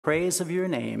Praise of your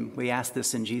name. We ask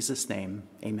this in Jesus' name.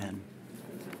 Amen.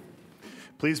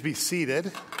 Please be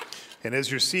seated. And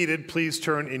as you're seated, please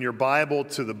turn in your Bible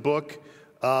to the book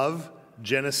of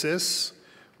Genesis.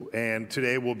 And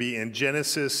today we'll be in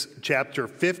Genesis chapter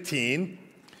 15.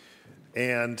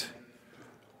 And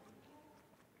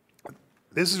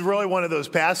this is really one of those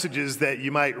passages that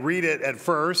you might read it at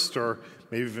first, or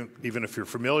maybe even if you're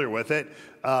familiar with it,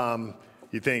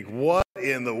 you think, what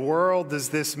in the world does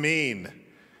this mean?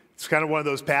 It's kind of one of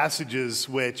those passages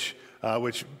which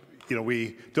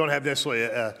we don't have necessarily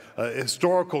a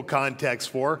historical context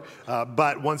for,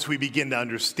 but once we begin to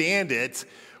understand it,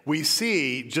 we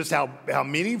see just how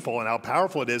meaningful and how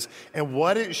powerful it is and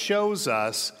what it shows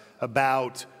us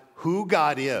about who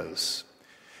God is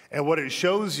and what it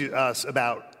shows us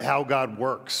about how God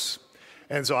works.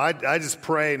 And so I just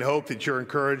pray and hope that you're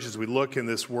encouraged as we look in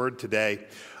this word today.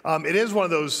 It is one of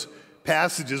those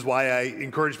passages why I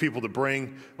encourage people to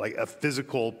bring like a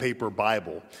physical paper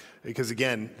Bible. Because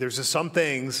again, there's just some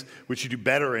things which you do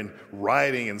better in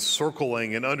writing and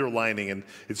circling and underlining. And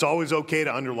it's always okay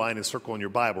to underline and circle in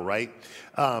your Bible, right?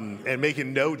 And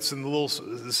making notes in the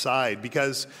little side.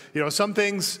 Because, some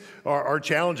things are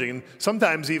challenging. And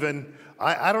sometimes even,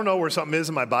 I don't know where something is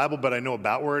in my Bible, but I know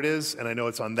about where it is. And I know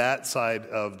it's on that side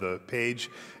of the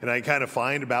page. And I kind of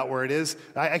find about where it is.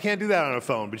 I can't do that on a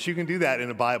phone, but you can do that in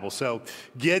a Bible. So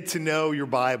get to know your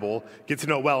Bible. Get to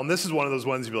know it well. And this is one of those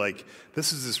ones you'd be like,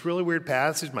 this is this really weird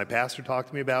passage my pastor talked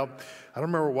to me about. I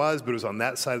don't remember what it was, but it was on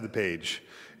that side of the page.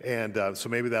 And so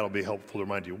maybe that'll be helpful to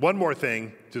remind you. One more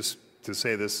thing, just to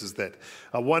say this, is that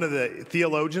one of the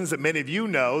theologians that many of you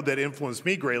know that influenced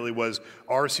me greatly was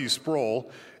R.C.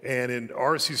 Sproul. And in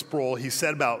R.C. Sproul, he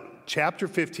said about chapter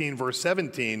 15, verse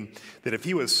 17, that if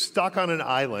he was stuck on an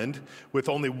island with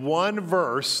only one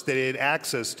verse that he had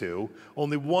access to,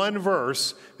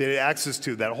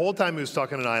 that whole time he was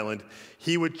stuck on an island,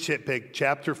 he would pick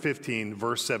chapter 15,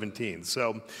 verse 17.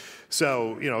 So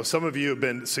some of you have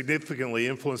been significantly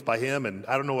influenced by him, and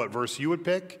I don't know what verse you would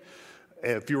pick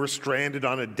if you were stranded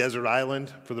on a desert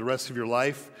island for the rest of your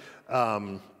life.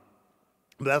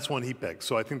 That's one he picked.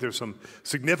 So I think there's some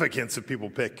significance if people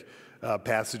pick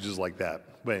passages like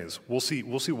that. But anyways, we'll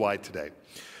see why today.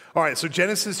 All right, so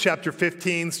Genesis chapter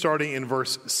 15, starting in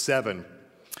verse 7.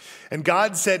 And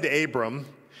God said to Abram,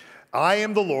 I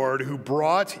am the Lord who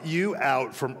brought you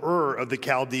out from Ur of the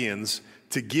Chaldeans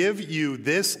to give you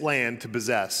this land to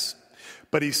possess.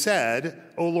 But he said,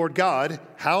 O Lord God,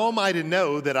 how am I to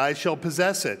know that I shall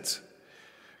possess it?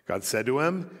 God said to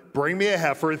him, bring me a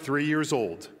heifer 3 years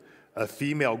old, a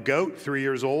female goat 3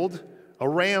 years old, a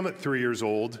ram 3 years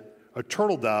old, a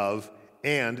turtle dove,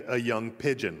 and a young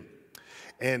pigeon.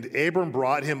 And Abram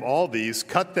brought him all these,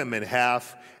 cut them in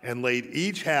half, and laid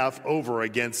each half over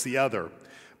against the other.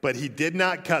 But he did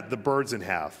not cut the birds in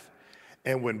half.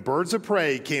 And when birds of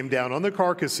prey came down on the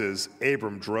carcasses,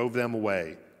 Abram drove them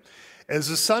away. As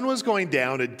the sun was going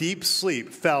down, a deep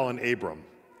sleep fell on Abram.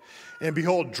 And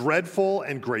behold, dreadful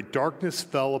and great darkness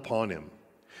fell upon him.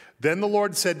 Then the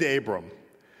Lord said to Abram,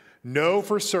 know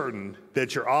for certain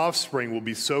that your offspring will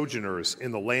be sojourners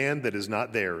in the land that is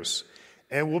not theirs,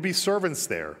 and will be servants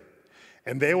there,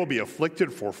 and they will be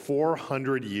afflicted for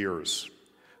 400 years.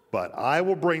 But I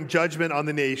will bring judgment on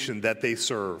the nation that they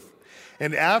serve,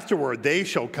 and afterward they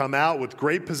shall come out with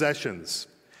great possessions.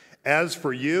 As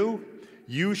for you,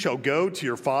 you shall go to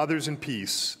your fathers in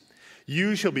peace.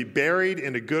 You shall be buried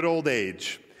in a good old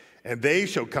age, and they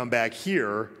shall come back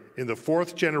here in the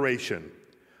 4th generation,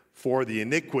 for the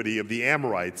iniquity of the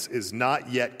Amorites is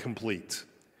not yet complete.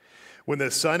 When the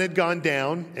sun had gone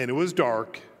down and it was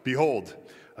dark, behold,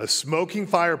 a smoking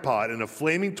firepot and a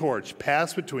flaming torch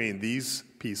passed between these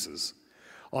pieces.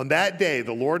 On that day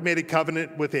the Lord made a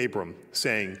covenant with Abram,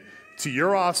 saying, to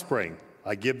your offspring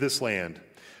I give this land,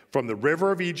 from the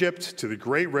river of Egypt to the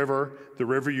great river, the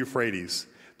river Euphrates,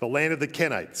 the land of the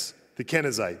Kenites, the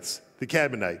Kenizzites, the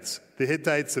Cadmonites, the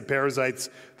Hittites, the Perizzites,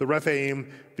 the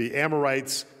Rephaim, the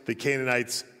Amorites, the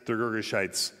Canaanites, the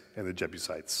Girgashites, and the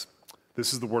Jebusites.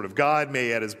 This is the word of God. May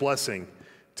he add his blessing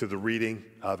to the reading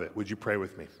of it. Would you pray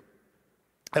with me?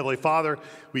 Heavenly Father,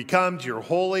 we come to your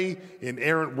holy,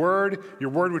 inerrant word,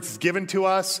 your word which is given to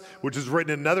us, which is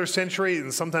written in another century,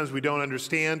 and sometimes we don't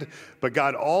understand. But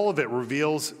God, all of it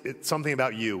reveals something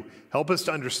about you. Help us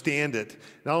to understand it,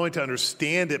 not only to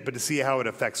understand it, but to see how it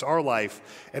affects our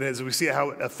life. And as we see how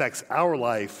it affects our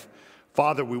life,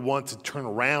 Father, we want to turn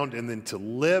around and then to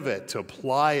live it, to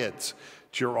apply it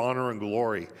to your honor and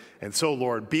glory. And so,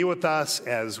 Lord, be with us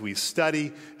as we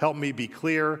study. Help me be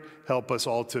clear. Help us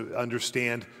all to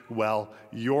understand well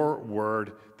your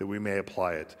word that we may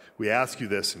apply it. We ask you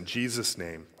this in Jesus'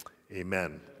 name.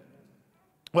 Amen.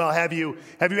 Well, have you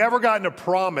ever gotten a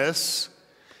promise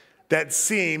that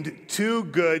seemed too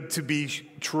good to be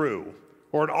true,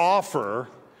 or an offer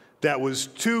that was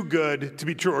too good to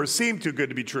be true, or seemed too good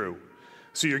to be true?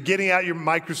 So you're getting out your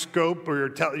microscope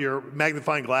or your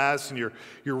magnifying glass, and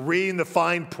you're reading the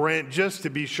fine print just to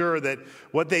be sure that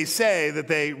what they say that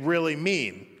they really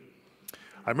mean.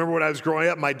 I remember when I was growing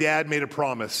up, my dad made a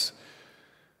promise.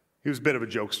 He was a bit of a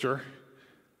jokester.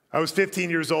 I was 15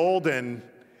 years old, and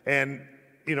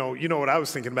you know what I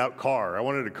was thinking about? Car. I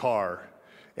wanted a car.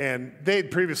 And they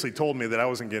had previously told me that I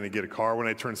wasn't going to get a car when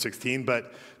I turned 16.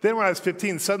 But then when I was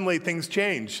 15, suddenly things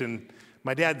changed. And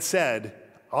my dad said,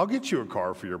 I'll get you a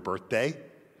car for your birthday.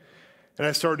 And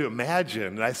I started to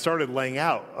imagine, and I started laying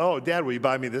out, oh, Dad, will you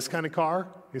buy me this kind of car?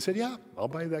 He said, yeah, I'll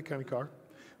buy you that kind of car.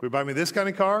 Will you buy me this kind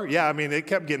of car? Yeah, I mean, it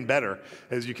kept getting better,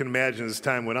 as you can imagine, as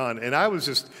time went on. And I was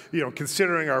just,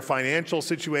 considering our financial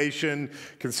situation,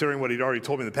 considering what he'd already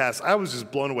told me in the past, I was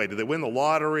just blown away. Did they win the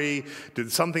lottery?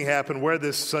 Did something happen? Where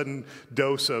this sudden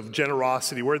dose of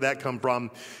generosity, where did that come from?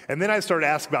 And then I started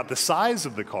asking about the size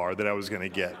of the car that I was going to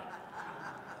get.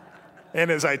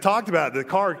 And as I talked about it, the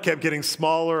car kept getting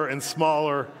smaller and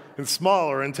smaller and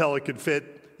smaller until it could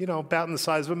fit, about in the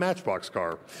size of a Matchbox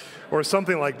car or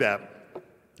something like that.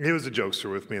 He was a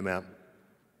jokester with me in that.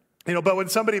 But when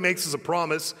somebody makes us a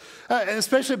promise, and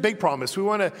especially a big promise, we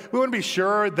want to be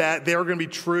sure that they are going to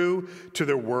be true to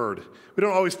their word. We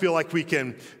don't always feel like we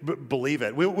can believe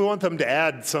it. We want them to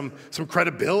add some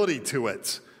credibility to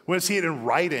it. We want to see it in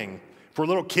writing. For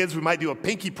little kids, we might do a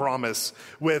pinky promise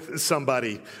with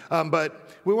somebody.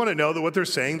 But we want to know that what they're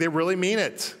saying, they really mean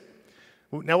it.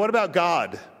 Now, what about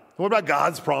God? What about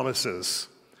God's promises?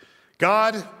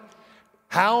 God,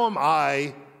 how am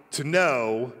I to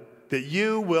know that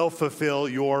you will fulfill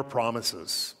your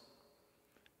promises?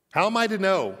 How am I to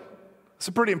know? It's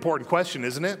a pretty important question,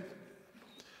 isn't it?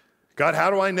 God, how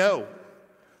do I know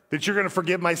that you're going to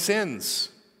forgive my sins?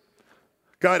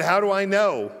 God, how do I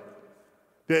know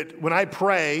that when I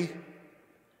pray,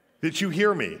 that you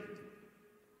hear me?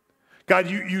 God,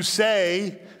 you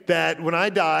say that when I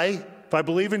die, if I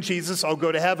believe in Jesus, I'll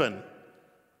go to heaven.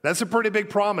 That's a pretty big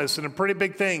promise and a pretty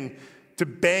big thing to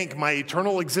bank my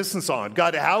eternal existence on.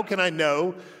 God, how can I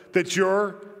know that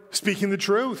you're speaking the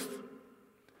truth?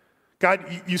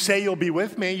 God, you say you'll be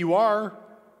with me. You are.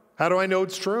 How do I know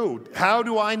it's true? How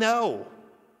do I know?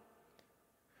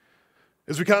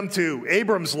 As we come to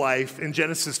Abram's life in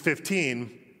Genesis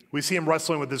 15, we see him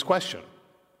wrestling with this question.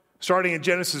 Starting in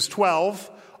Genesis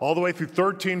 12, all the way through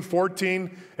 13,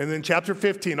 14, and then chapter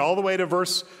 15, all the way to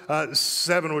verse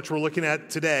 7, which we're looking at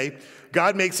today,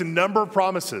 God makes a number of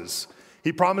promises.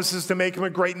 He promises to make him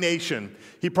a great nation.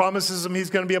 He promises him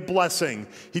he's going to be a blessing.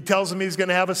 He tells him he's going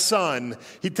to have a son.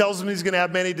 He tells him he's going to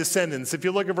have many descendants. If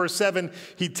you look at verse 7,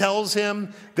 he tells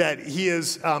him that he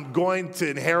is going to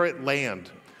inherit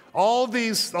land. All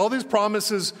these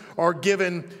promises are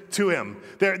given to him.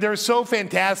 They're so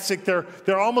fantastic,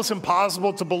 they're almost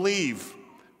impossible to believe,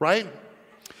 right?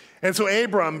 And so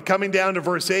Abram, coming down to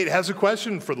verse 8, has a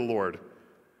question for the Lord.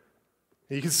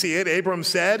 You can see it. Abram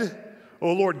said,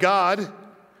 O Lord God,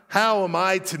 how am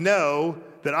I to know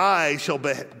that I shall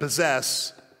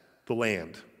possess the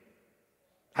land?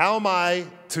 How am I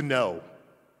to know?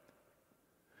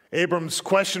 Abram's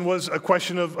question was a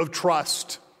question of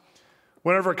trust.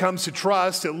 Whenever it comes to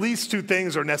trust, at least two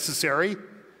things are necessary.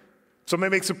 Somebody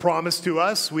makes a promise to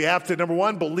us. We have to, number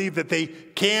one, believe that they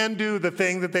can do the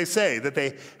thing that they say, that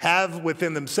they have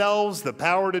within themselves the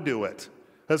power to do it.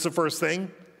 That's the first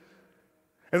thing.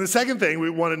 And the second thing we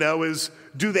want to know is,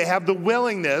 do they have the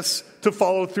willingness to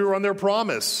follow through on their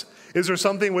promise? Is there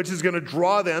something which is going to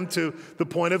draw them to the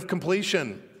point of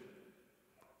completion?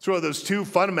 It's really those two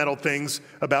fundamental things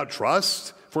about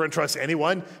trust. If we're going to trust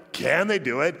anyone, can they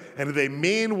do it? And do they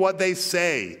mean what they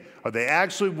say? Are they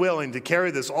actually willing to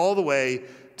carry this all the way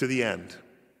to the end?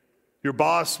 Your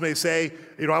boss may say,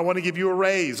 I want to give you a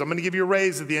raise. I'm going to give you a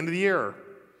raise at the end of the year.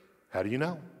 How do you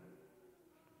know?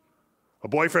 A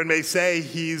boyfriend may say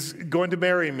he's going to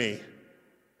marry me.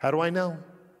 How do I know?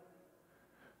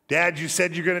 Dad, you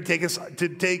said you're going to take us to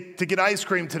get ice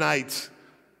cream tonight.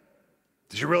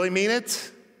 Did you really mean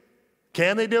it?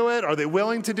 Can they do it? Are they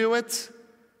willing to do it?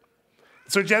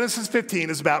 So Genesis 15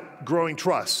 is about growing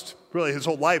trust. Really, his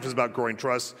whole life is about growing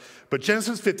trust. But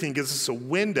Genesis 15 gives us a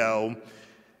window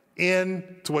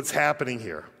into what's happening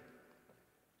here.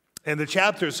 And the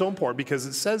chapter is so important because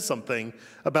it says something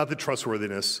about the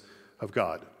trustworthiness of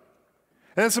God.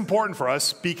 And that's important for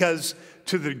us because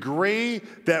to the degree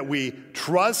that we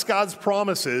trust God's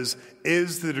promises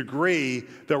is the degree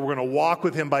that we're going to walk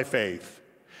with him by faith.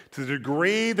 To the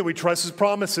degree that we trust his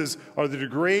promises are the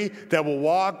degree that we'll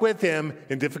walk with him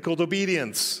in difficult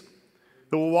obedience.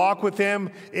 That we'll walk with him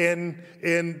in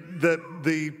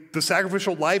the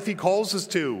sacrificial life he calls us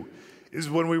to, is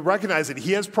when we recognize that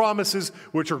he has promises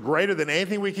which are greater than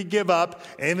anything we could give up,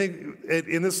 anything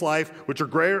in this life, which are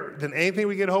greater than anything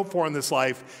we can hope for in this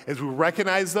life. As we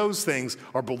recognize those things,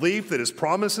 our belief that his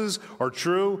promises are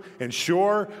true and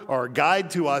sure are a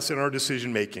guide to us in our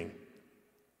decision making.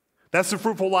 That's the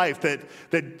fruitful life that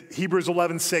Hebrews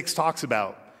 11:6 talks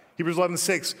about. Hebrews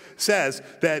 11:6 says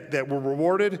that we're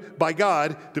rewarded by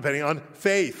God depending on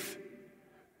faith.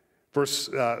 Hebrews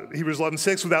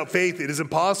 11:6, without faith it is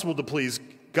impossible to please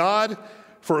God,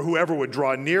 for whoever would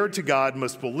draw near to God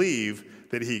must believe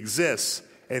that he exists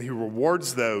and he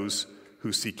rewards those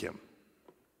who seek him.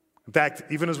 In fact,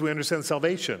 even as we understand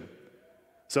salvation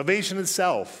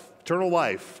itself, eternal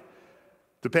life,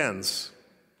 depends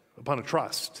upon a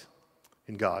trust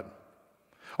in God.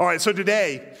 All right, so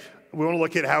today we want to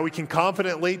look at how we can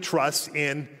confidently trust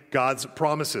in God's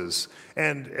promises.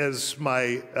 And as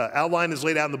my outline is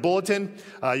laid out in the bulletin,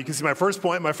 you can see my first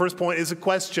point. My first point is a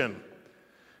question.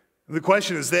 The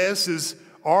question is this,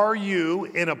 are you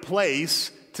in a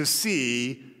place to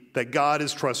see that God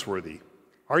is trustworthy?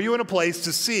 Are you in a place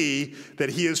to see that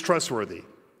he is trustworthy?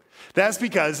 That's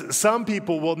because some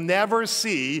people will never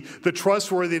see the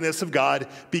trustworthiness of God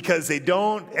because they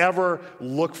don't ever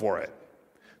look for it.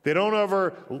 They don't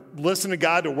ever listen to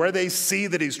God to where they see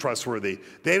that he's trustworthy.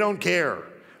 They don't care.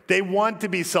 They want to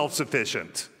be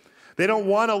self-sufficient. They don't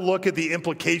want to look at the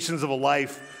implications of a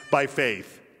life by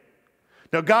faith.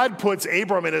 Now, God puts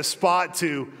Abram in a spot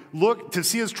to look to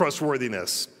see his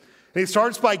trustworthiness. And he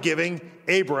starts by giving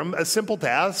Abram a simple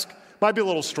task. Might be a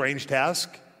little strange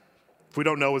task if we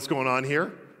don't know what's going on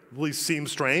here. At least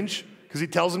seems strange, because he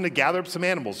tells him to gather up some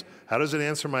animals. How does it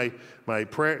answer my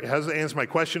prayer? How does it answer my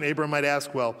question? Abram might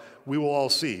ask. Well, we will all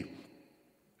see.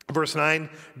 Verse 9,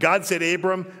 God said to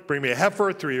Abram, bring me a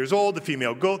heifer 3 years old, a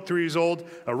female goat 3 years old,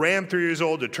 a ram 3 years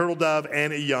old, a turtle dove,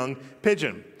 and a young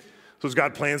pigeon. So as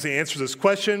God plans to answer this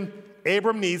question,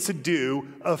 Abram needs to do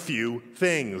a few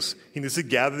things. He needs to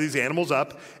gather these animals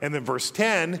up, and then verse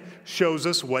 10 shows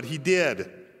us what he did.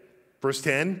 Verse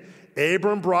 10,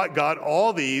 Abram brought God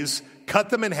all these, cut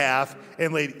them in half,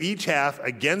 and laid each half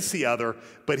against the other,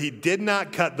 but he did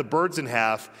not cut the birds in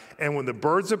half, and when the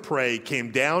birds of prey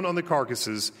came down on the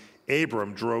carcasses,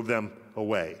 Abram drove them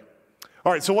away.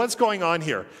 All right, so what's going on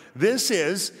here? This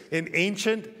is an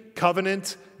ancient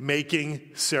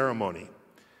covenant-making ceremony.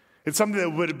 It's something that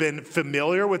would have been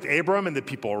familiar with Abram and the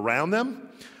people around them,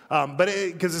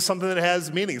 because it's something that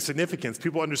has meaning, significance.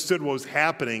 People understood what was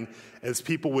happening as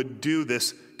people would do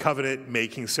this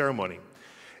covenant-making ceremony.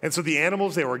 And so the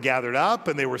animals, they were gathered up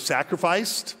and they were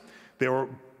sacrificed. They were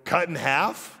cut in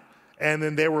half, and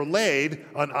then they were laid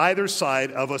on either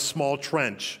side of a small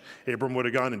trench. Abram would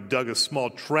have gone and dug a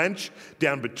small trench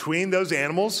down between those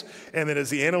animals, and then as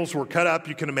the animals were cut up,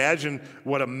 you can imagine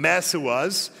what a mess it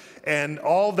was. And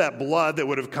all that blood that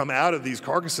would have come out of these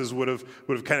carcasses would have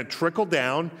kind of trickled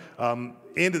down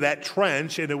into that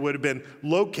trench, and it would have been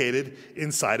located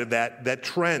inside of that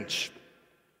trench.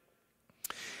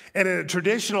 And in a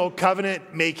traditional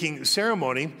covenant-making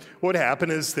ceremony, what would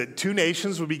happen is that two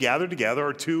nations would be gathered together,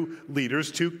 or two leaders,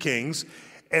 two kings,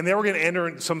 and they were going to enter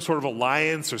into some sort of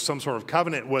alliance or some sort of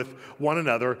covenant with one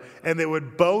another, and they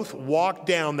would both walk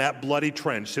down that bloody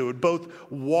trench. They would both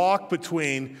walk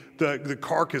between the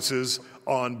carcasses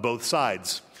on both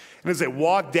sides. And as they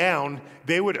walked down,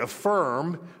 they would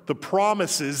affirm the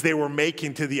promises they were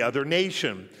making to the other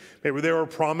nation. There were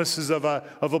promises of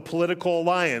a political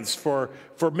alliance for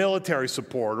military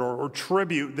support or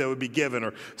tribute that would be given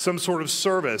or some sort of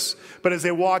service. But as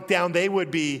they walked down, they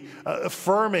would be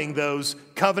affirming those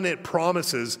covenant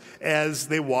promises as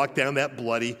they walked down that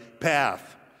bloody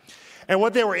path. And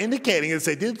what they were indicating as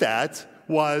they did that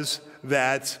was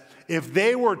that if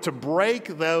they were to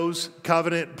break those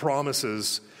covenant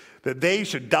promises, that they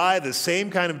should die the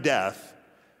same kind of death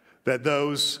that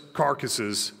those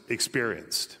carcasses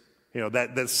experienced. You know,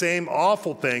 that same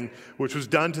awful thing which was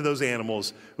done to those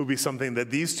animals would be something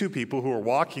that these two people who are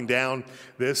walking down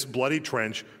this bloody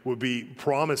trench would be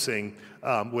promising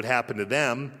would happen to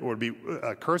them, or would be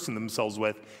cursing themselves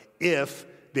with, if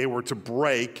they were to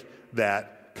break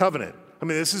that covenant. I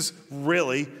mean, this is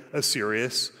really a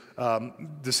serious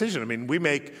decision. I mean, we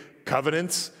make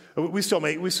covenants. We still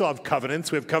have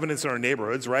covenants. We have covenants in our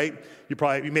neighborhoods, right?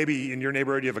 Maybe in your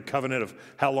neighborhood you have a covenant of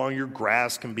how long your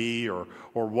grass can be, or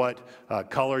what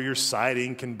color your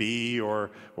siding can be,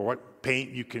 or what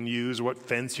paint you can use or what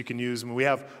fence you can use. I mean, we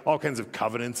have all kinds of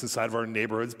covenants inside of our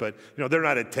neighborhoods, but they're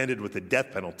not attended with the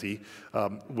death penalty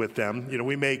with them.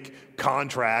 We make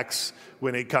contracts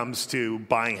when it comes to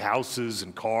buying houses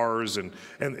and cars and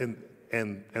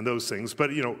those things. But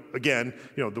again,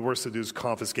 the worst to do is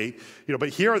confiscate. But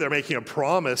here they're making a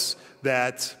promise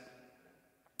that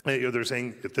they're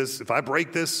saying, if I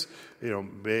break this,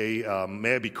 may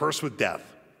I be cursed with death.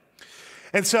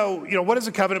 And so, what is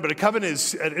a covenant? But a covenant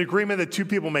is an agreement that two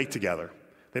people make together.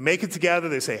 They make it together.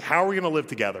 They say, how are we going to live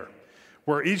together?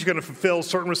 We're each going to fulfill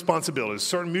certain responsibilities,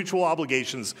 certain mutual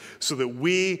obligations so that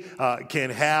we can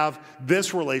have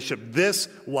this relationship, this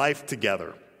life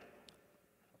together.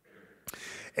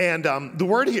 And the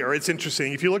word here, it's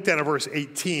interesting. If you look down at verse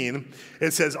 18,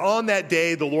 it says, on that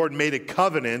day, the Lord made a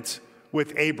covenant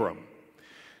with Abram.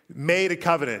 Made a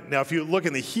covenant. Now, if you look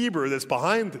in the Hebrew that's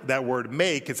behind that word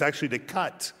make, it's actually to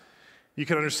cut. You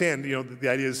can understand, the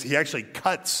idea is he actually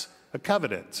cuts a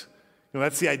covenant.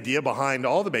 That's the idea behind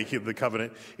all the making of the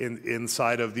covenant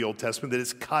inside of the Old Testament, that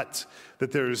it's cut,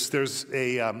 that there's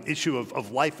a issue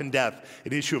of life and death,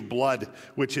 an issue of blood,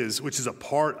 which is a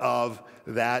part of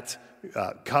that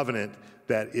covenant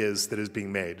that is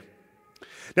being made.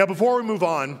 Now, before we move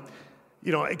on,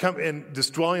 and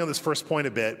just dwelling on this first point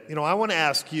a bit, I want to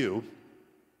ask you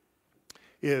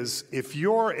is if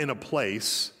you're in a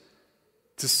place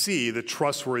to see the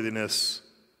trustworthiness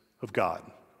of God.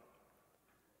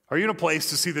 Are you in a place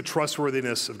to see the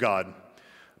trustworthiness of God? I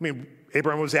mean,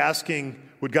 Abraham was asking,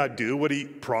 would God do what he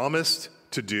promised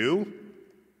to do?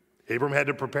 Abraham had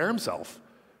to prepare himself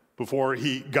before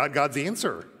he got God's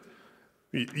answer.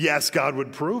 Yes, God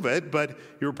would prove it, but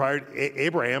he required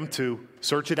Abraham to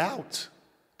search it out,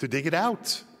 to dig it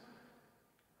out.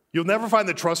 You'll never find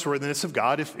the trustworthiness of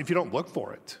God if you don't look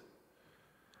for it.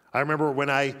 I remember when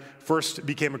I first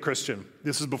became a Christian.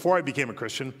 This is before I became a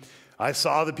Christian. I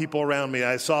saw the people around me.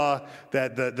 I saw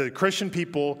that the Christian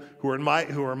people who were in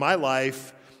my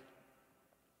life,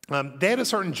 they had a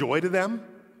certain joy to them.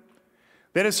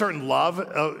 They had a certain love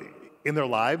in their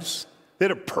lives. They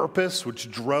had a purpose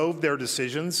which drove their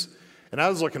decisions. And I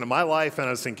was looking at my life and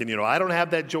I was thinking, I don't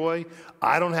have that joy.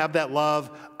 I don't have that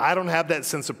love. I don't have that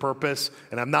sense of purpose.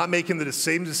 And I'm not making the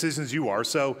same decisions you are.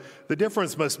 So the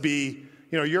difference must be,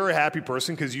 you're a happy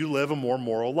person because you live a more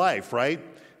moral life, right?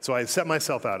 So I set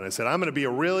myself out and I said, I'm going to be a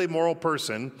really moral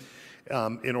person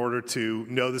in order to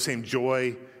know the same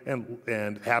joy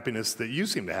and happiness that you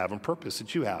seem to have and purpose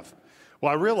that you have.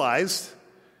 Well, I realized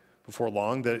before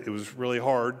long that it was really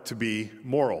hard to be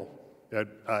moral.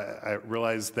 I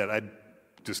realized that I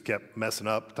just kept messing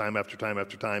up time after time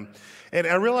after time. And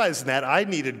I realized that I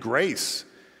needed grace.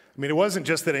 I mean, it wasn't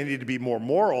just that I needed to be more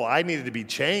moral. I needed to be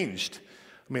changed.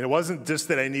 I mean, it wasn't just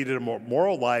that I needed a more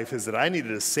moral life, is that I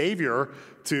needed a Savior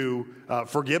to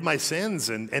forgive my sins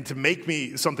and to make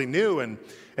me something new. And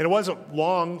it wasn't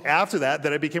long after that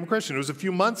I became a Christian. It was a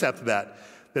few months after that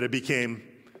I became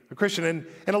a Christian. And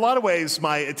in a lot of ways,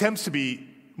 my attempts to be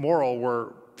moral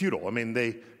were futile. I mean,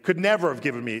 they could never have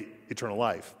given me eternal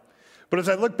life. But as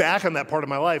I look back on that part of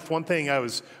my life, one thing I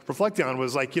was reflecting on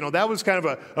was that was kind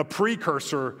of a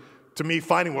precursor to me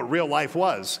finding what real life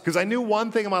was. Because I knew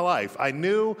one thing in my life. I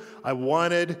knew I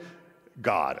wanted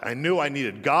God. I knew I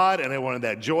needed God, and I wanted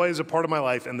that joy as a part of my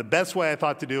life. And the best way I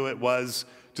thought to do it was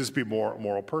just be a more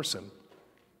moral person.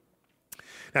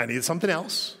 Now, I needed something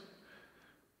else.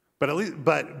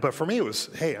 But for me, it was,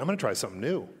 hey, I'm going to try something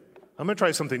new. I'm going to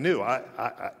try something new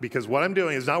because what I'm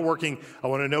doing is not working. I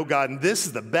want to know God, and this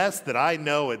is the best that I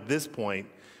know at this point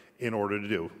in order to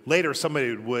do. Later,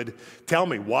 somebody would tell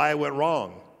me why I went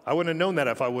wrong. I wouldn't have known that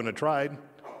if I wouldn't have tried.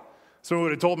 Someone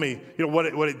would have told me, what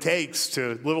it takes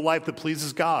to live a life that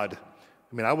pleases God.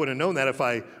 I mean, I wouldn't have known that if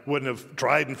I wouldn't have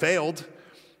tried and failed.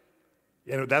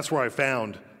 And that's where I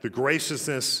found the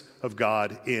graciousness of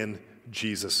God in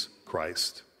Jesus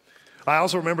Christ. I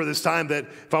also remember this time that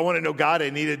if I wanted to know God,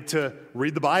 I needed to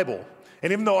read the Bible.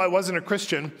 And even though I wasn't a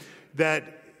Christian,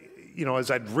 that, as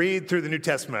I'd read through the New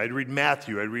Testament, I'd read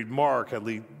Matthew, I'd read Mark, I'd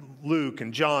read Luke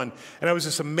and John, and I was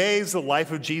just amazed at the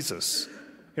life of Jesus.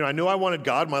 I knew I wanted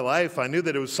God in my life. I knew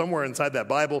that it was somewhere inside that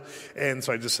Bible. And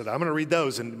so I just said, I'm going to read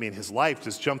those. And his life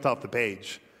just jumped off the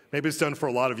page. Maybe it's done for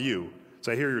a lot of you.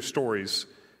 So I hear your stories.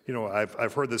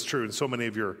 I've heard this true in so many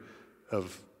of your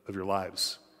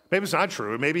lives. Maybe it's not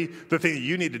true. Maybe the thing that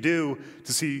you need to do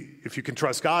to see if you can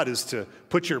trust God is to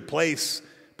put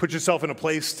yourself in a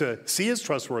place to see his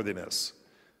trustworthiness.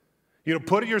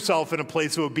 Put yourself in a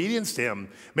place of obedience to him.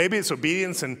 Maybe it's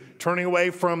obedience and turning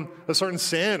away from a certain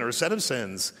sin or a set of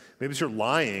sins. Maybe it's you're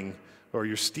lying or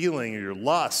you're stealing or your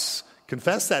lusts.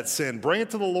 Confess that sin. Bring it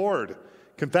to the Lord.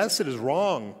 Confess it is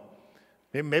wrong.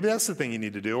 Maybe that's the thing you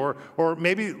need to do. Or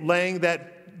maybe laying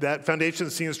that foundation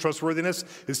seen as trustworthiness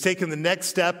is taking the next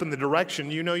step in the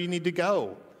direction you know you need to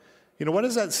go. What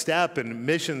is that step in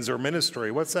missions or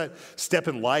ministry? What's that step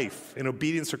in life, in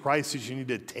obedience to Christ that you need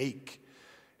to take?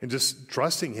 And just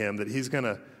trusting him that he's going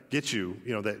to get you,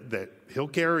 that he'll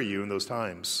carry you in those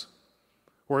times.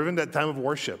 Or even that time of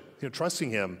worship,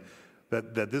 trusting him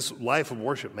that this life of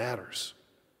worship matters.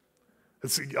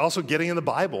 It's also getting in the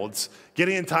Bible. It's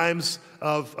getting in times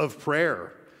of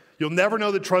prayer. You'll never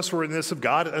know the trustworthiness of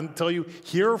God until you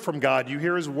hear from God. You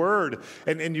hear his word,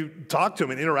 and you talk to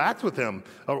him and interact with him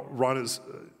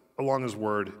along his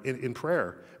word in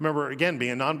prayer. Remember, again,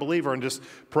 being a non-believer and just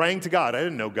praying to God. I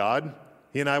didn't know God.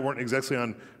 He and I weren't exactly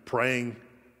on praying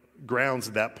grounds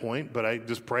at that point, but I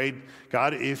just prayed,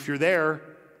 God, if you're there,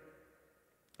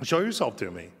 show yourself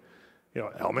to me.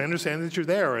 Help me understand that you're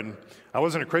there. And I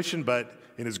wasn't a Christian, but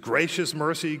in his gracious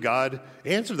mercy, God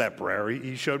answered that prayer.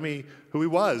 He showed me who he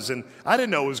was. And I didn't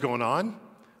know what was going on.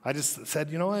 I just said,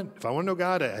 you know what? If I want to know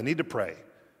God, I need to pray.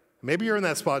 Maybe you're in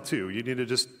that spot too. You need to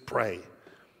just pray.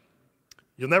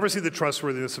 You'll never see the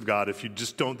trustworthiness of God if you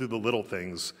just don't do the little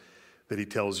things that he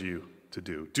tells you to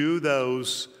do. Do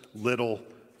those little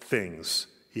things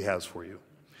he has for you.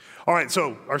 All right,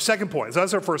 so our second point, so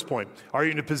that's our first point. Are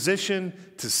you in a position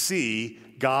to see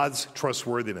God's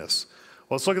trustworthiness?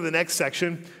 Well, let's look at the next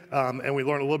section, and we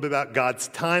learn a little bit about God's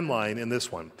timeline in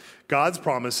this one. God's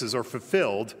promises are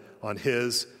fulfilled on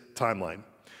his timeline.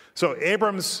 So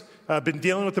Abram's been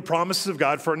dealing with the promises of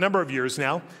God for a number of years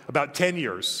now, about 10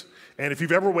 years. And if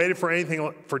you've ever waited for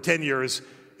anything for 10 years,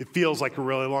 it feels like a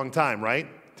really long time, right?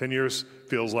 10 years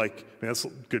feels like, that's a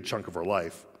good chunk of our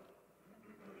life.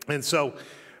 And so,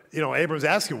 Abram's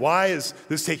asking, why is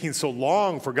this taking so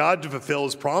long for God to fulfill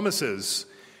his promises?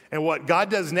 And what God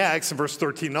does next in verse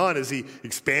 13 on is he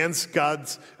expands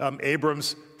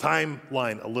Abram's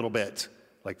timeline a little bit,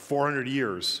 like 400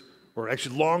 years, or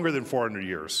actually longer than 400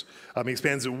 years. He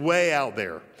expands it way out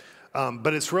there.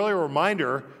 But it's really a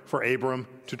reminder for Abram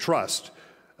to trust.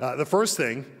 The first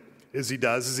thing he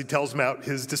tells him about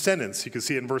his descendants. You can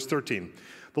see it in verse 13.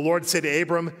 The Lord said to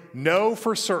Abram, know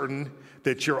for certain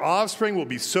that your offspring will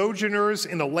be sojourners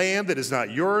in a land that is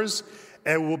not yours,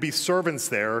 and will be servants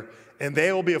there, and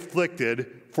they will be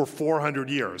afflicted for 400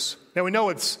 years. Now we know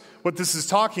what this is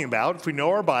talking about. If we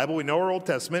know our Bible, we know our Old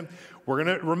Testament, we're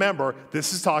going to remember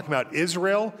this is talking about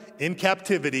Israel in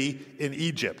captivity in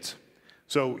Egypt.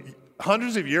 So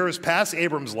hundreds of years past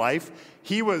Abram's life,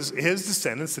 his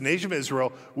descendants, the nation of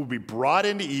Israel, would be brought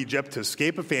into Egypt to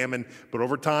escape a famine, but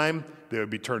over time they would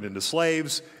be turned into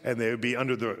slaves, and they would be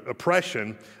under the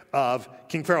oppression of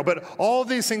King Pharaoh. But all of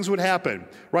these things would happen,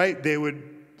 right? They would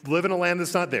live in a land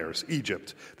that's not theirs,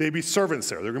 Egypt. They'd be servants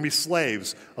there. They're going to be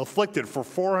slaves, afflicted for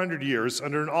 400 years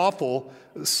under an awful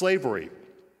slavery.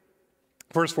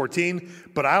 Verse 14,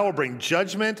 but I will bring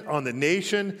judgment on the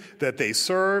nation that they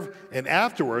serve, and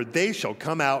afterward they shall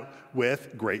come out with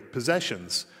great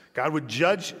possessions. God would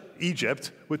judge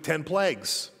Egypt with 10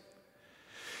 plagues.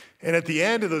 And at the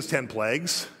end of those 10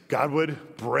 plagues, God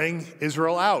would bring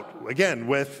Israel out, again,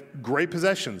 with great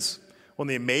possessions. One of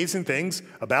the amazing things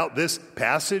about this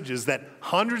passage is that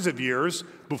hundreds of years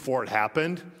before it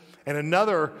happened, and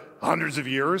another hundreds of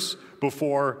years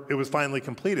before it was finally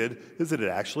completed, is that it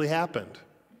actually happened.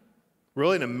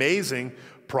 Really an amazing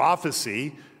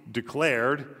prophecy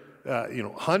declared,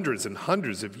 hundreds and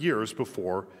hundreds of years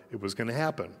before it was going to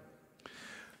happen.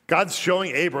 God's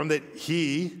showing Abram that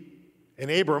he and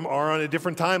Abram are on a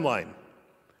different timeline.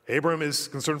 Abram is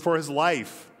concerned for his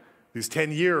life, these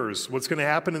 10 years, what's going to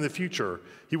happen in the future.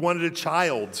 He wanted a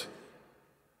child,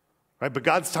 right? But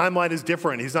God's timeline is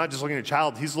different. He's not just looking at a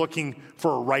child. He's looking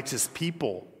for a righteous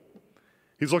people.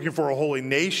 He's looking for a holy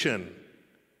nation,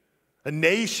 a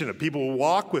nation of people who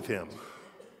walk with him.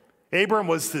 Abram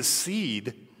was the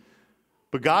seed,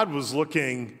 but God was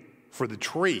looking for the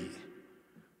tree.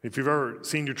 If you've ever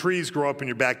seen your trees grow up in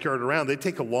your backyard around, they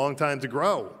take a long time to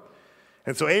grow.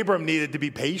 And so Abram needed to be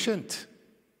patient.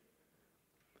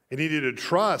 He needed to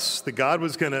trust that God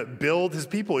was going to build his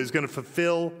people. He's going to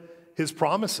fulfill his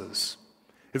promises.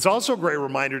 It's also a great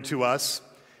reminder to us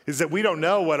is that we don't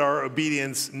know what our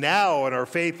obedience now and our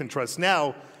faith and trust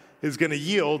now is going to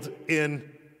yield in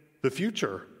the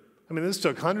future. I mean, this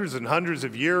took hundreds and hundreds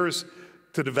of years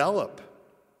to develop,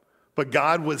 but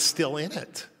God was still in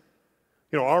it.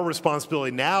 Our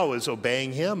responsibility now is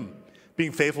obeying him,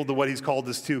 being faithful to what he's called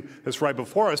us to that's right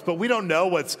before us, but we don't know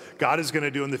what God is going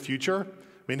to do in the future.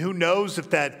 I mean, who knows if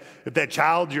that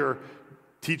child you're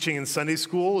teaching in Sunday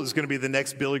school is going to be the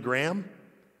next Billy Graham?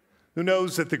 Who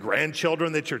knows that the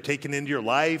grandchildren that you're taking into your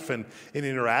life and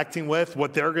interacting with,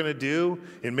 what they're going to do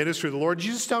in ministry of the Lord?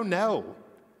 You just don't know.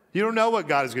 You don't know what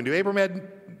God is going to do. Abram had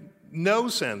no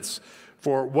sense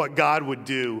for what God would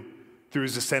do through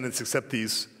his descendants except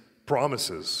these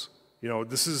promises.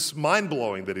 This is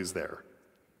mind-blowing that he's there.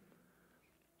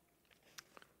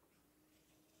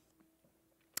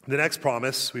 The next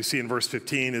promise we see in verse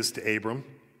 15 is to Abram.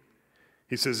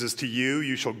 He says, "As to you,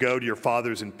 you shall go to your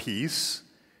fathers in peace.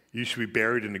 You should be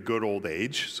buried in a good old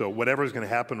age." So whatever is going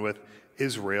to happen with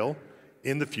Israel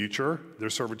in the future, their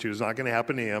servitude is not going to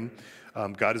happen to him.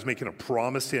 God is making a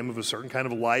promise to him of a certain kind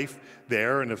of life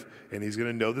there, and he's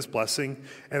going to know this blessing.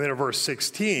 And then in verse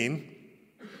 16,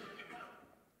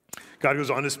 God goes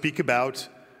on to speak about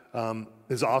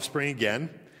his offspring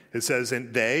again. It says,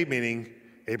 "And they," meaning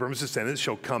Abram's descendants,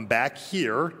 "shall come back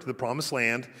here to the promised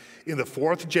land in the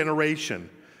 4th generation,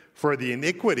 for the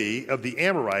iniquity of the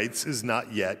Amorites is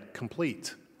not yet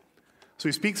complete." So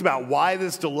he speaks about why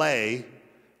this delay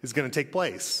is going to take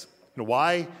place.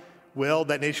 Why will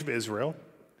that nation of Israel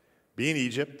be in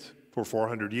Egypt for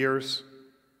 400 years?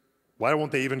 Why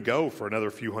won't they even go for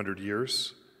another few hundred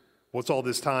years? What's all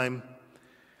this time?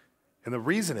 And the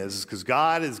reason is because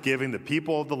God is giving the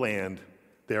people of the land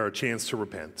there a chance to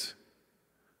repent,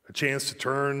 a chance to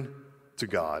turn to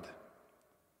God,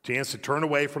 a chance to turn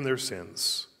away from their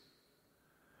sins.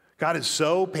 God is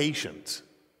so patient.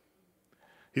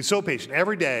 He's so patient.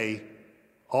 Every day,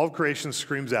 all of creation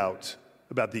screams out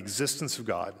about the existence of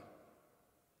God.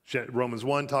 Romans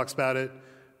 1 talks about it.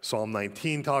 Psalm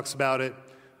 19 talks about it.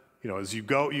 As you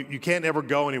go, you can't ever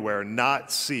go anywhere and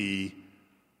not see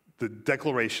the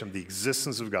declaration of the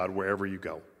existence of God wherever you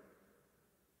go.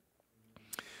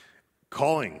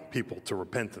 Calling people to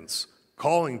repentance,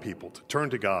 calling people to turn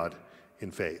to God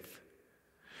in faith.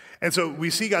 And so we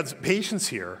see God's patience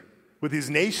here with these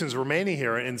nations remaining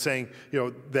here and saying,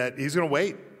 that he's going to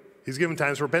wait. He's given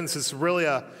times for repentance. It's really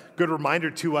a good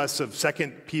reminder to us of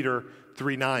 2 Peter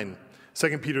 3:9.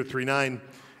 2 Peter 3:9,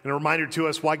 and a reminder to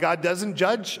us why God doesn't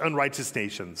judge unrighteous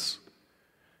nations.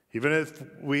 Even if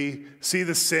we see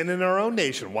the sin in our own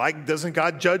nation, why doesn't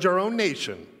God judge our own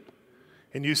nation?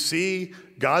 And you see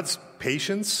God's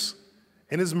patience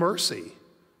and his mercy.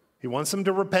 He wants them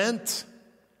to repent.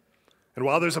 And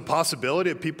while there's a possibility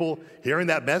of people hearing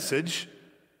that message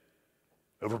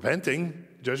of repenting,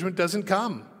 judgment doesn't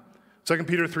come. 2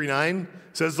 Peter 3:9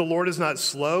 says, "The Lord is not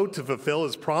slow to fulfill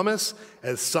his promise,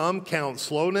 as some count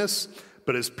slowness,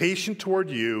 but is patient toward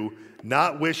you,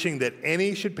 not wishing that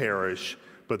any should perish,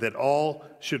 but that all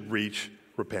should reach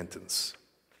repentance."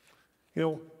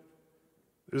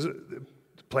 There's a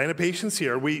plan of patience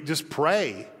here. We just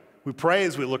pray. We pray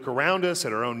as we look around us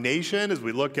at our own nation, as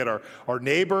we look at our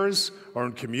neighbors, our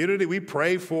own community. We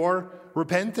pray for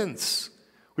repentance.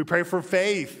 We pray for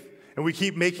faith, and we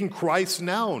keep making Christ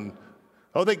known.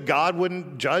 Oh, that God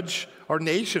wouldn't judge our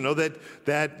nation. Oh, that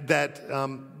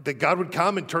God would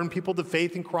come and turn people to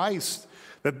faith in Christ.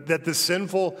 That the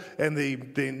sinful and the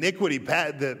iniquity,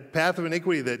 the path of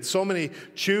iniquity that so many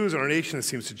choose in our nation that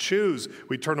seems to choose,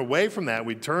 we turn away from that.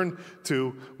 We turn to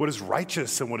what is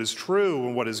righteous and what is true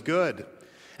and what is good.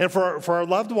 And for our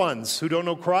loved ones who don't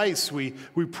know Christ, we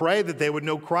pray that they would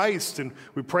know Christ, and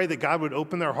we pray that God would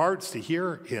open their hearts to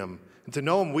hear him and to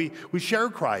know him. We share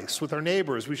Christ with our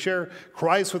neighbors. We share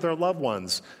Christ with our loved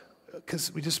ones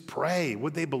because we just pray.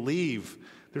 Would they believe?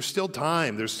 There's still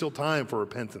time. There's still time for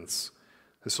repentance.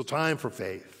 There's still time for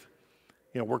faith.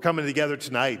 We're coming together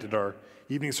tonight at our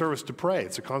evening service to pray.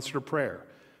 It's a concert of prayer.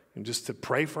 And just to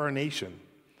pray for our nation,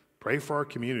 pray for our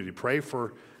community, pray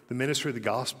for the ministry of the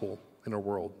gospel in our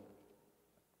world.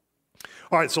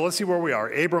 All right, so let's see where we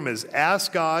are. Abram has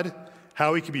asked God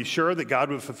how he could be sure that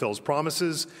God would fulfill his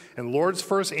promises. And the Lord's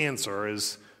first answer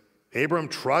is, Abram,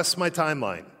 trust my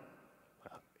timeline.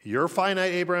 You're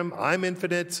finite, Abram. I'm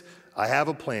infinite. I have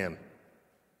a plan.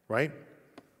 Right?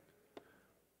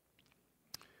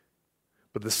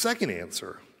 But the second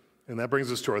answer, and that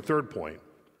brings us to our third point,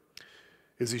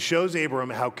 is he shows Abram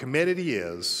how committed he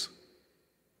is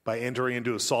by entering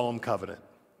into a solemn covenant.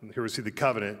 And here we see the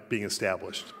covenant being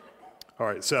established. All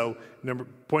right, so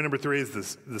point number 3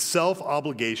 is the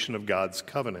self-obligation of God's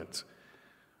covenant.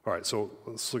 All right, so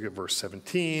let's look at verse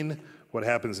 17. What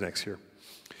happens next here?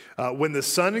 When the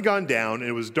sun had gone down and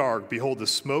it was dark, behold, a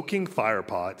smoking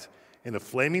firepot and a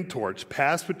flaming torch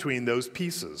passed between those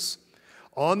pieces.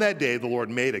 On that day, the Lord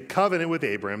made a covenant with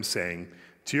Abram, saying,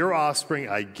 to your offspring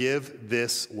I give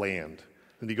this land.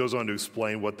 And he goes on to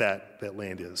explain what that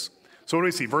land is. So what do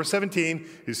we see? Verse 17,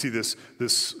 you see this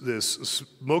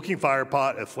smoking fire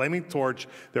pot, a flaming torch.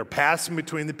 They're passing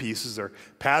between the pieces. They're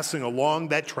passing along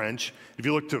that trench. If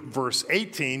you look to verse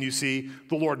 18, you see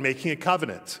the Lord making a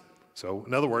covenant. So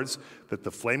in other words, that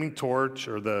the flaming torch,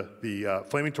 or the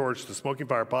flaming torch, the smoking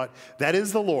fire pot, that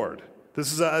is the Lord.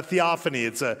 This is a theophany.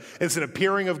 It's an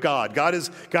appearing of God. God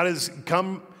has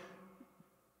come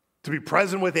to be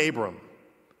present with Abram.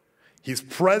 He's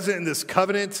present in this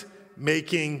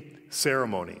covenant-making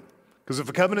ceremony. Because if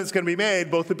a covenant's going to be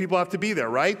made, both the people have to be there,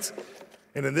 right?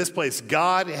 And in this place,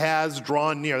 God has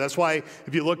drawn near. That's why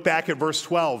if you look back at verse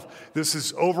 12,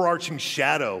 this overarching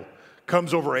shadow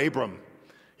comes over Abram.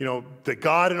 You know, that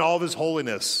God in all of his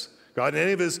holiness, God in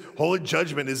any of his holy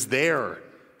judgment is there.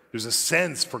 There's a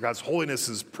sense for God's holiness,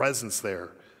 his presence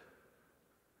there.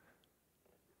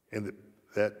 And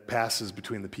that passes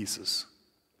between the pieces.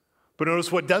 But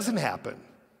notice what doesn't happen,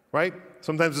 right?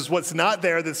 Sometimes it's what's not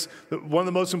there that's one of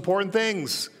the most important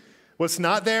things. What's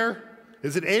not there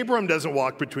is that Abram doesn't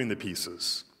walk between the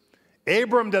pieces.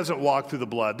 Abram doesn't walk through the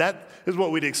blood. That is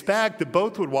what we'd expect that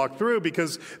both would walk through,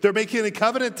 because they're making a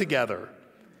covenant together.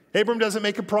 Abram doesn't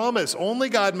make a promise. Only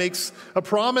God makes a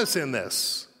promise in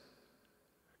this.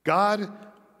 God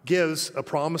gives a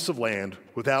promise of land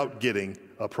without getting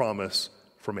a promise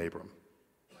from Abram.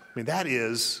 I mean, that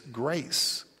is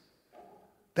grace.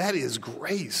 That is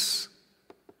grace.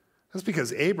 That's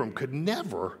because Abram could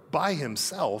never by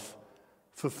himself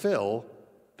fulfill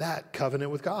that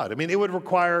covenant with God. I mean, it would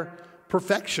require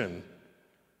perfection.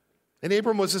 And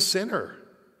Abram was a sinner.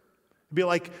 It'd be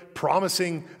like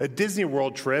promising a Disney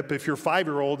World trip if your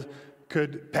 5-year-old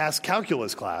could pass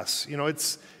calculus class. You know,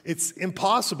 it's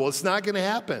impossible. It's not going to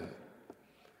happen.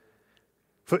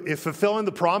 If fulfilling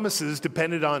the promises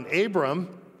depended on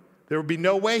Abram, there would be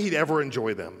no way he'd ever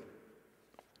enjoy them.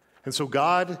 And so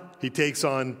God, he takes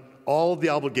on all of the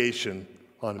obligation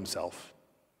on himself.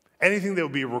 Anything that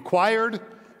would be required,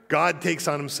 God takes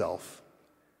on himself,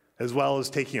 as well as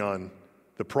taking on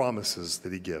the promises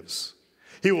that he gives.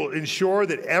 He will ensure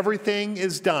that everything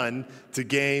is done to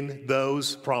gain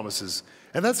those promises.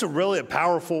 And that's really a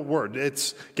powerful word.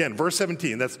 It's, again, verse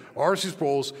 17. That's R.C.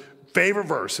 Sproul's favorite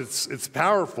verse. It's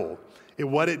powerful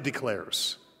in what it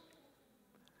declares.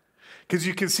 Because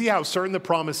you can see how certain the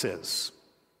promise is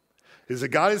that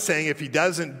God is saying if he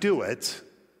doesn't do it,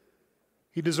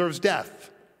 he deserves death.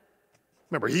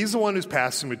 Remember, he's the one who's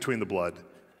passing between the blood,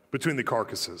 between the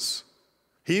carcasses.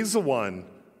 He's the one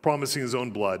promising his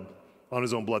own blood, on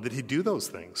his own blood, that he'd do those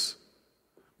things.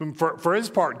 For his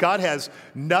part, God has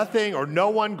nothing or no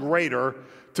one greater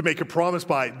to make a promise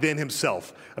by than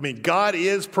himself. I mean, God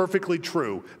is perfectly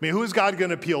true. I mean, who is God going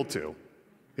to appeal to?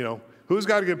 You know, who is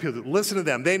God going to appeal to? Listen to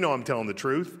them. They know I'm telling the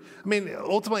truth. I mean,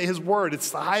 ultimately, his word,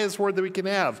 it's the highest word that we can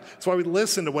have. That's why we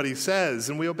listen to what he says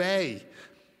and we obey.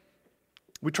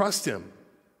 We trust him.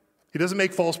 He doesn't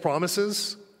make false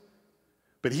promises.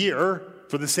 But here,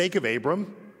 for the sake of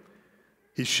Abram,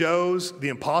 he shows the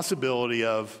impossibility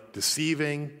of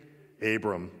deceiving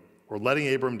Abram or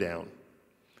letting Abram down.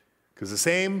 Because the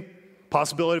same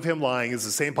possibility of him lying is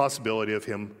the same possibility of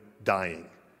him dying.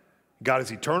 God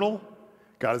is eternal.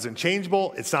 God is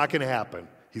unchangeable. It's not going to happen.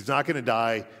 He's not going to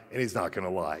die, and he's not going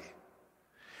to lie.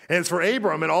 And it's for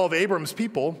Abram and all of Abram's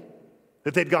people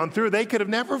that they'd gone through. They could have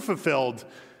never fulfilled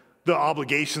the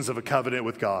obligations of a covenant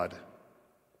with God.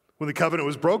 When the covenant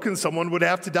was broken, someone would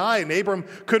have to die, and Abram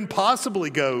couldn't possibly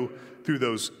go through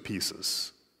those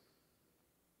pieces.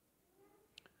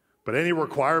 But any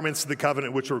requirements of the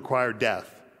covenant which required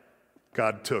death,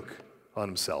 God took on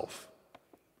himself.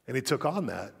 And he took on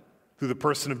that through the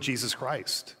person of Jesus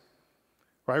Christ.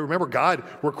 Right? Remember, God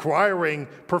requiring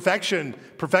perfection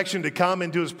to come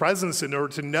into his presence in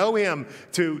order to know him,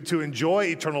 to enjoy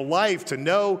eternal life, to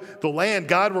know the land.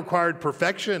 God required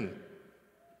perfection.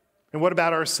 And what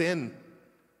about our sin?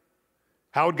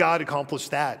 How would God accomplish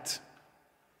that?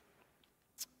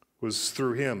 It was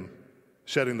through him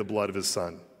shedding the blood of his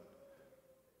son.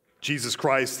 Jesus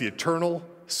Christ, the eternal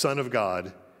Son of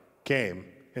God, came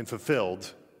and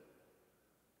fulfilled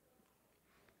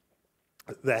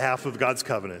the half of God's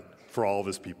covenant for all of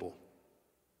his people.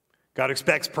 God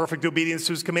expects perfect obedience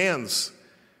to his commands.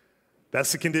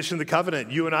 That's the condition of the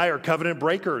covenant. You and I are covenant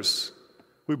breakers.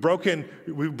 We've broken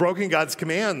God's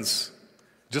commands.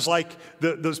 Just like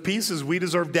those pieces, we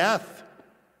deserve death.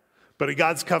 But in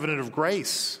God's covenant of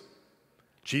grace,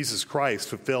 Jesus Christ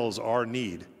fulfills our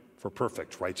need for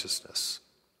perfect righteousness.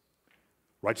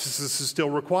 Righteousness is still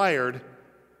required,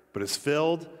 but it's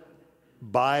filled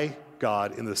by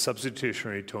God in the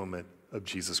substitutionary atonement of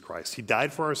Jesus Christ. He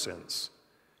died for our sins.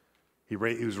 He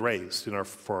was raised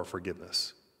for our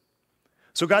forgiveness.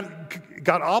 So God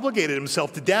obligated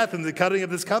himself to death in the cutting of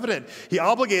this covenant. He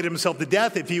obligated himself to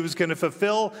death if he was going to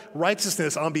fulfill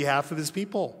righteousness on behalf of his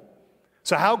people.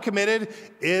 So how committed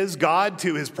is God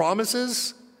to his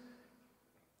promises?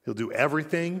 He'll do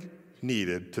everything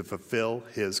needed to fulfill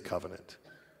his covenant.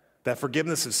 That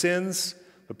forgiveness of sins,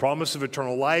 the promise of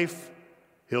eternal life,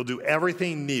 he'll do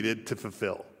everything needed to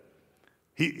fulfill.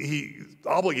 He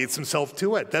obligates himself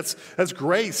to it. That's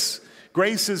grace.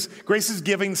 Grace is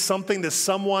giving something to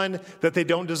someone that they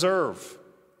don't deserve.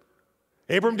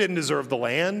 Abram didn't deserve the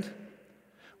land.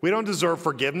 We don't deserve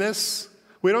forgiveness.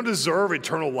 We don't deserve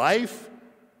eternal life,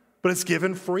 but it's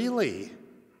given freely.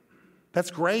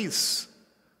 That's grace.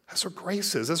 That's what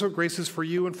grace is. That's what grace is for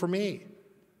you and for me.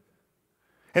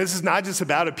 And this is not just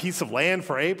about a piece of land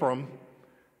for Abram.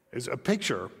 It's a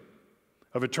picture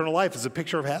of eternal life. It's a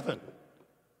picture of heaven.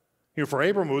 For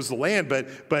Abram, it was the land, but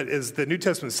as the New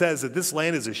Testament says, that this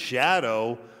land is a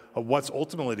shadow of what's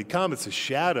ultimately to come. It's a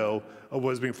shadow of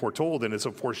what is being foretold, and it's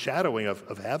a foreshadowing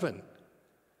of heaven.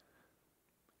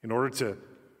 In order to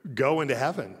go into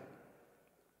heaven,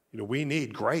 we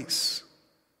need grace.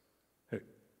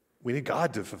 We need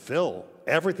God to fulfill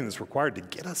everything that's required to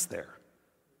get us there.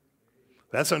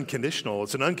 That's unconditional.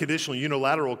 It's an unconditional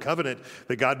unilateral covenant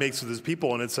that God makes with his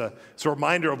people, and it's a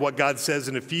reminder of what God says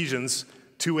in Ephesians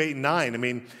 2:8 and 9. I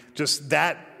mean, just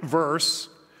that verse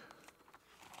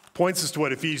points us to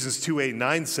what Ephesians 2:8 and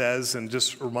 9 says and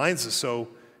just reminds us so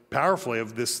powerfully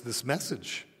of this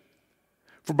message.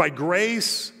 For by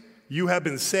grace you have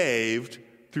been saved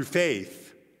through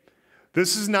faith.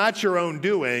 This is not your own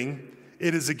doing.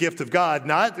 It is a gift of God,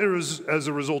 not as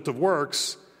a result of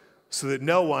works, so that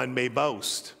no one may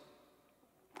boast.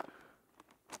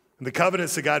 And the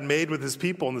covenants that God made with his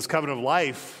people and this covenant of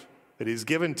life that he's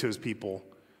given to his people,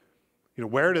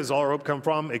 where does all our hope come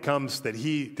from? It comes that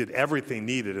he did everything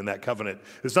needed in that covenant.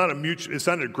 It's not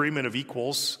an agreement of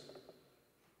equals.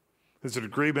 It's an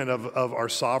agreement of our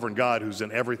sovereign God who's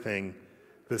done everything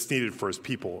that's needed for his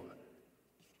people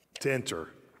to enter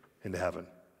into heaven.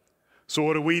 So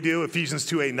what do we do? Ephesians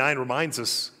 2:8-9 reminds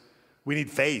us we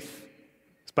need faith.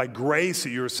 It's by grace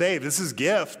that you're saved. This is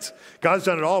gift. God's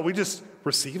done it all. We just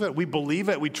receive it. We believe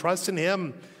it. We trust in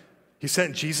him. He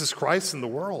sent Jesus Christ in the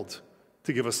world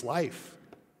to give us life.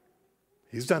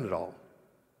 He's done it all.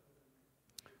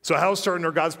 So how certain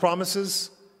are God's promises?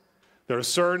 They're as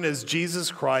certain as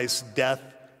Jesus Christ's death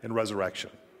and resurrection.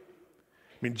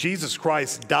 I mean, Jesus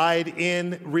Christ died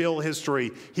in real history.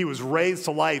 He was raised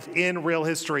to life in real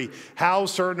history. How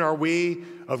certain are we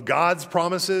of God's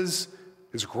promises?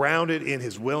 Is grounded in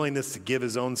his willingness to give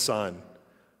his own son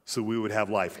so we would have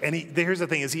life. And here's the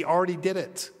thing, is he already did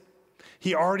it.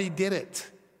 He already did it.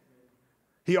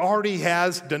 He already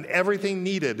has done everything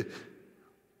needed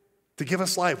to give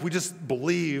us life. We just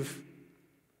believe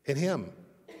in him.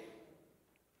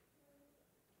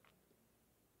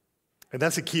 And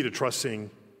that's the key to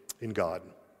trusting in God.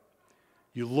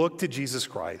 You look to Jesus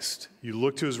Christ. You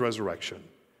look to his resurrection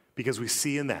because we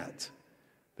see in that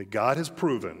God has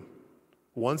proven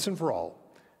once and for all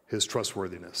his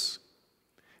trustworthiness.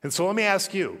 And so let me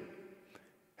ask you,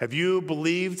 have you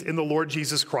believed in the Lord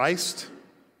Jesus Christ?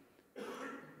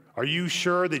 Are you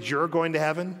sure that you're going to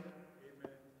heaven? I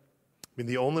mean,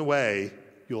 the only way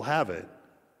you'll have it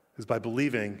is by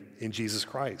believing in Jesus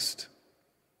Christ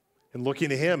and looking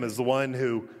to him as the one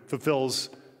who fulfills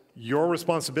your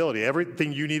responsibility,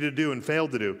 everything you need to do and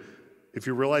failed to do. If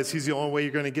you realize he's the only way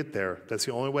you're going to get there, that's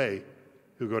the only way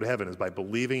you'll go to heaven, is by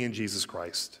believing in Jesus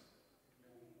Christ.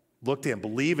 Look to him,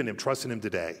 believe in him, trust in him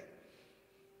today.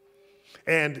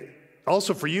 And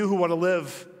also for you who want to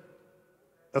live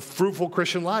a fruitful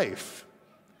Christian life,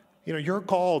 you're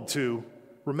called to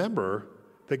remember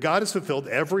that God has fulfilled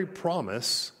every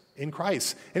promise in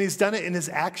Christ, and he's done it in his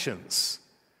actions.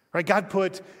 Right? God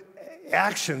put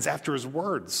actions after his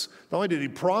words. Not only did he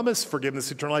promise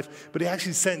forgiveness, eternal life, but he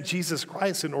actually sent Jesus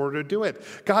Christ in order to do it.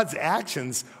 God's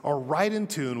actions are right in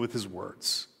tune with his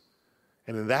words.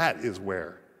 And that is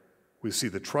where we see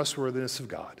the trustworthiness of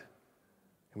God.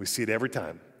 And we see it every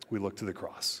time we look to the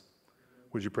cross.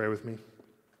 Would you pray with me?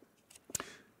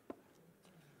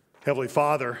 Heavenly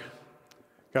Father,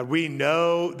 God, we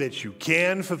know that you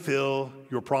can fulfill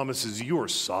your promises. You are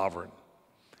sovereign.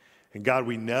 And God,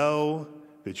 we know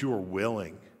that you are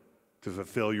willing to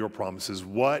fulfill your promises.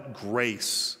 What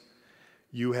grace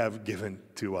you have given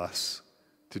to us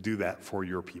to do that for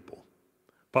your people.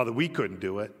 Father, we couldn't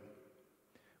do it.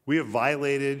 We have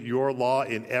violated your law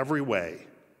in every way,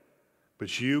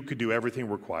 but you could do everything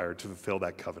required to fulfill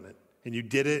that covenant. And you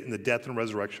did it in the death and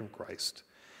resurrection of Christ.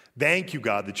 Thank you,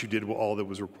 God, that you did all that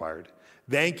was required.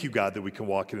 Thank you, God, that we can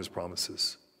walk in his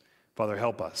promises. Father,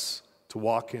 help us to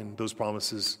walk in those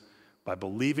promises by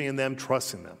believing in them,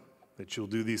 trusting them, that you'll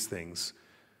do these things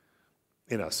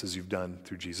in us as you've done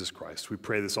through Jesus Christ. We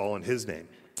pray this all in his name.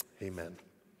 Amen.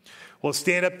 Well, let's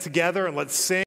stand up together and let's sing.